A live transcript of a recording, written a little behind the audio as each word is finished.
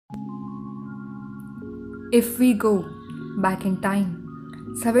If we go back in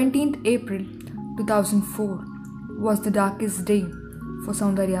time, 17th April 2004 was the darkest day for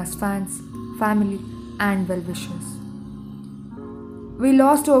Soundarya's fans, family and well-wishers. We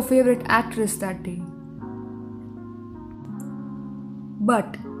lost our favorite actress that day.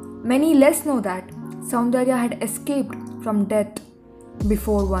 But many less know that Soundarya had escaped from death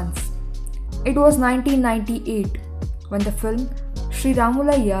before once. It was 1998 when the film Sri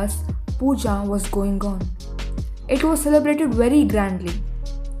Ramulayya's Puja was going on. It was celebrated very grandly.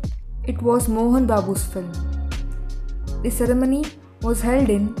 It was Mohan Babu's film. The ceremony was held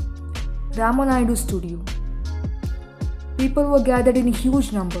in Ramanaidu studio. People were gathered in a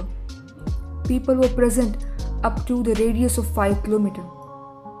huge number. People were present up to the radius of 5 kilometers.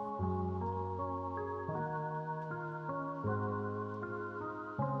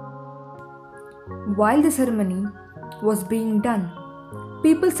 While the ceremony was being done,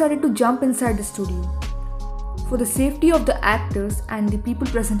 people started to jump inside the studio. For the safety of the actors and the people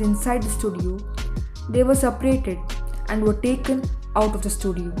present inside the studio, they were separated and were taken out of the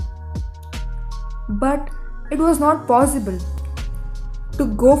studio. But it was not possible to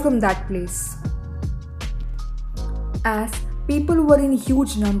go from that place, as people were in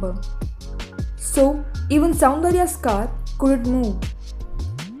huge number. So even Soundarya's car couldn't move.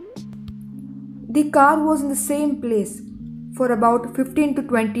 The car was in the same place for about 15 to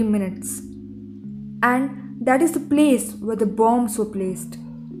 20 minutes, and that is the place where the bombs were placed.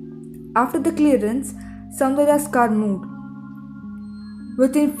 After the clearance, Soundarya's car moved.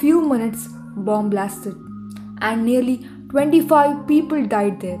 Within few minutes, bomb blasted, and nearly 25 people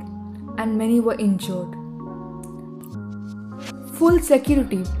died there, and many were injured. Full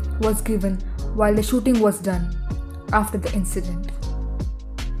security was given while the shooting was done after the incident.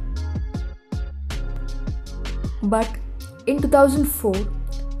 But in 2004,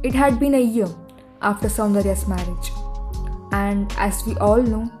 it had been a year after Soundarya's marriage, and as we all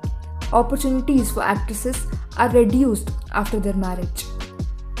know, opportunities for actresses are reduced after their marriage.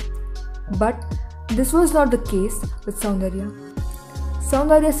 But this was not the case with Soundarya.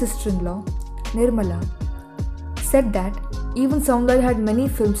 Soundarya's sister-in-law, Nirmala, said that even Soundarya had many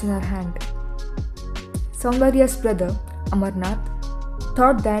films in her hand. Soundarya's brother, Amarnath,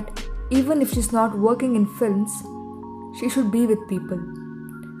 thought that even if she's not working in films, she should be with people.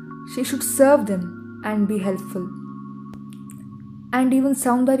 She should serve them and be helpful. And even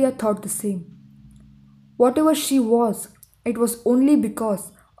Soundarya thought the same. Whatever she was, it was only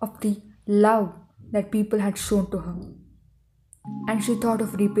because of the love that people had shown to her. And she thought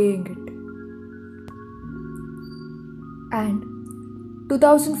of repaying it. And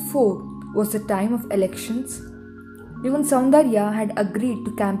 2004 was the time of elections. Even Soundarya had agreed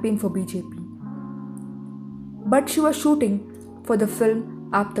to campaign for BJP. But she was shooting for the film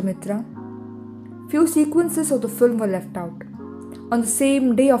Aptamitra. Few sequences of the film were left out. On the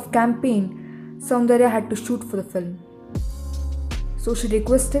same day of campaign, Soundarya had to shoot for the film. So she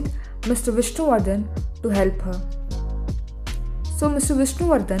requested Mr. Vishnuvardhan to help her. So Mr.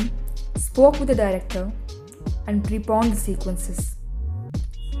 Vishnuvardhan spoke with the director and preponed the sequences.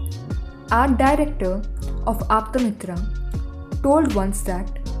 Art director of Aptamitra told once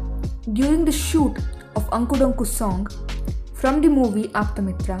that during the shoot of Ankudonku song from the movie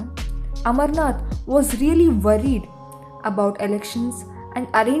Aptamitra, Amarnath was really worried about elections and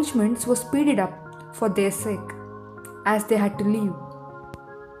arrangements were speeded up for their sake, as they had to leave.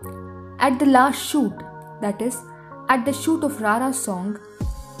 At the last shoot, that is, at the shoot of Rara's song,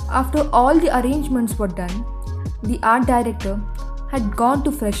 after all the arrangements were done, the art director had gone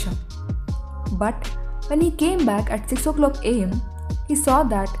to fresh up. But when he came back at 6 o'clock am, he saw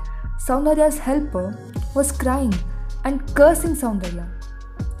that Soundarya's helper was crying and cursing Soundarya,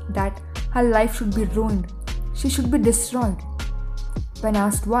 that her life should be ruined, she should be destroyed. When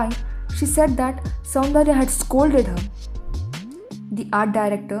asked why, she said that Soundarya had scolded her. The art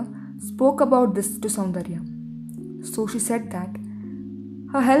director spoke about this to Soundarya. So she said that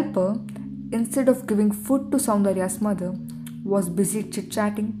her helper, instead of giving food to Soundarya's mother, was busy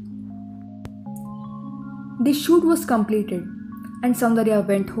chit-chatting. The shoot was completed and Soundarya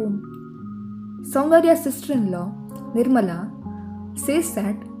went home. Soundarya's sister-in-law, Nirmala, says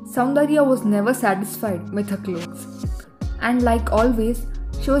that Soundarya was never satisfied with her clothes, and like always,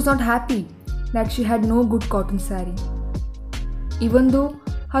 she was not happy that she had no good cotton saree, even though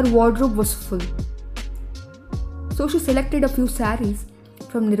her wardrobe was full. So she selected a few sarees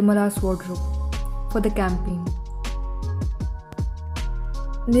from Nirmala's wardrobe for the campaign.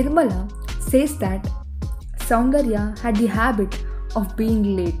 Nirmala says that Soundarya had the habit of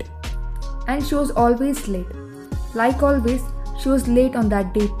being late, and she was always late. Like always, she was late on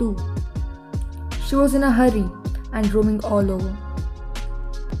that day too. She was in a hurry and roaming all over.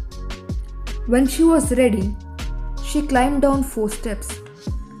 When she was ready, she climbed down 4 steps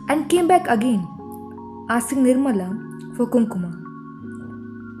and came back again, asking Nirmala for kumkuma.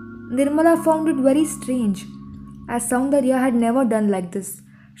 Nirmala found it very strange, as Soundarya had never done like this.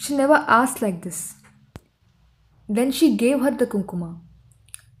 She never asked like this. Then she gave her the kumkuma.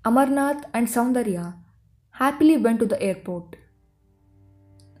 Amarnath and Soundarya happily went to the airport.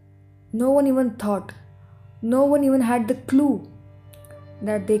 No one even had the clue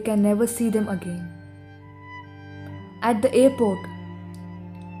that they can never see them again. At the airport,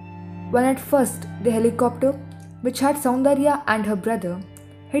 when at first the helicopter, which had Soundarya and her brother,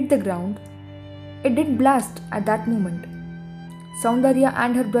 hit the ground, it didn't blast at that moment. Soundarya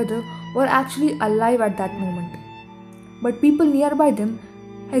and her brother were actually alive at that moment, but people nearby them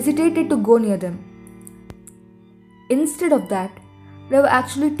hesitated to go near them. Instead of that, they were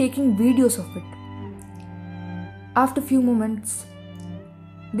actually taking videos of it. After a few moments,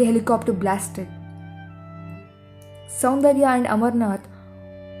 the helicopter blasted. Soundarya and Amarnath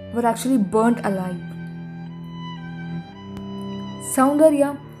were actually burnt alive.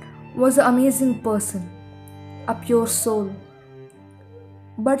 Soundarya was an amazing person, a pure soul.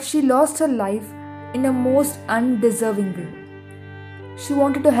 But she lost her life in a most undeserving way. She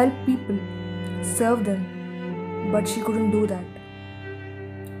wanted to help people, serve them, but she couldn't do that.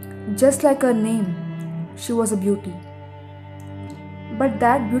 Just like her name, she was a beauty. But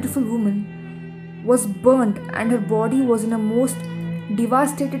that beautiful woman was burnt and her body was in a most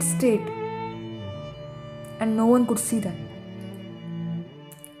devastated state, and no one could see that.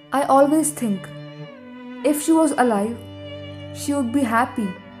 I always think, if she was alive, she would be happy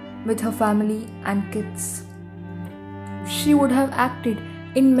with her family and kids. She would have acted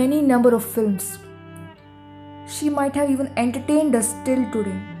in many number of films. She might have even entertained us till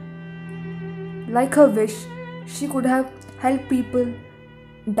today. Like her wish, she could have helped people,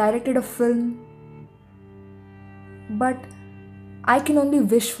 directed a film. But I can only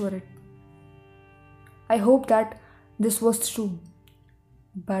wish for it. I hope that this was true.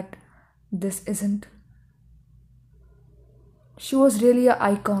 But this isn't. She was really an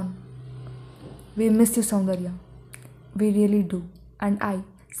icon. We miss you, Soundarya. We really do. And I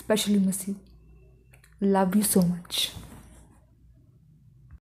especially miss you. Love you so much.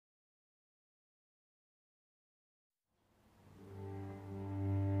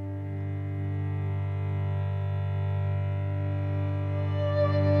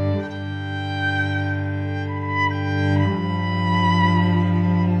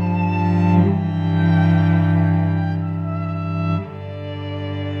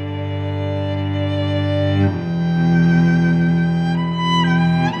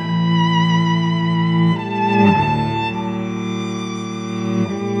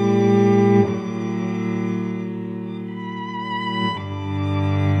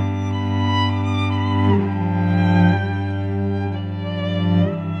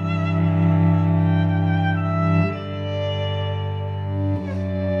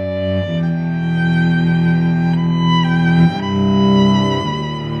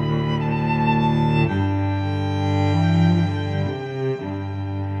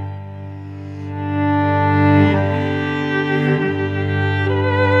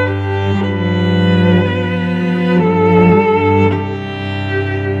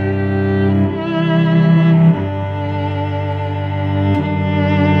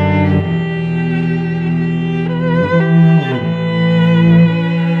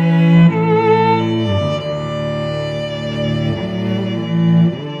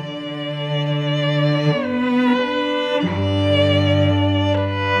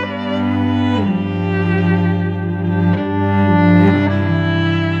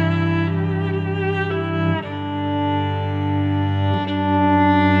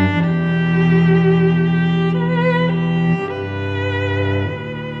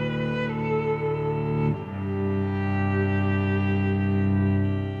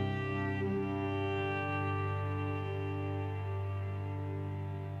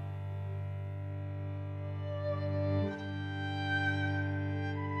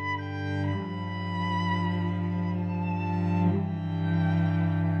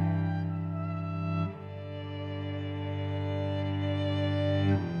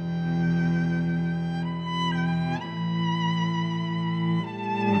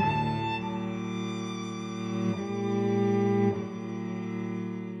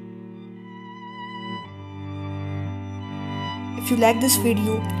 If you like this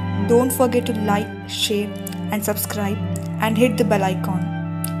video, don't forget to like, share and subscribe and hit the bell icon.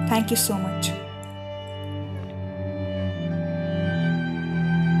 Thank you so much.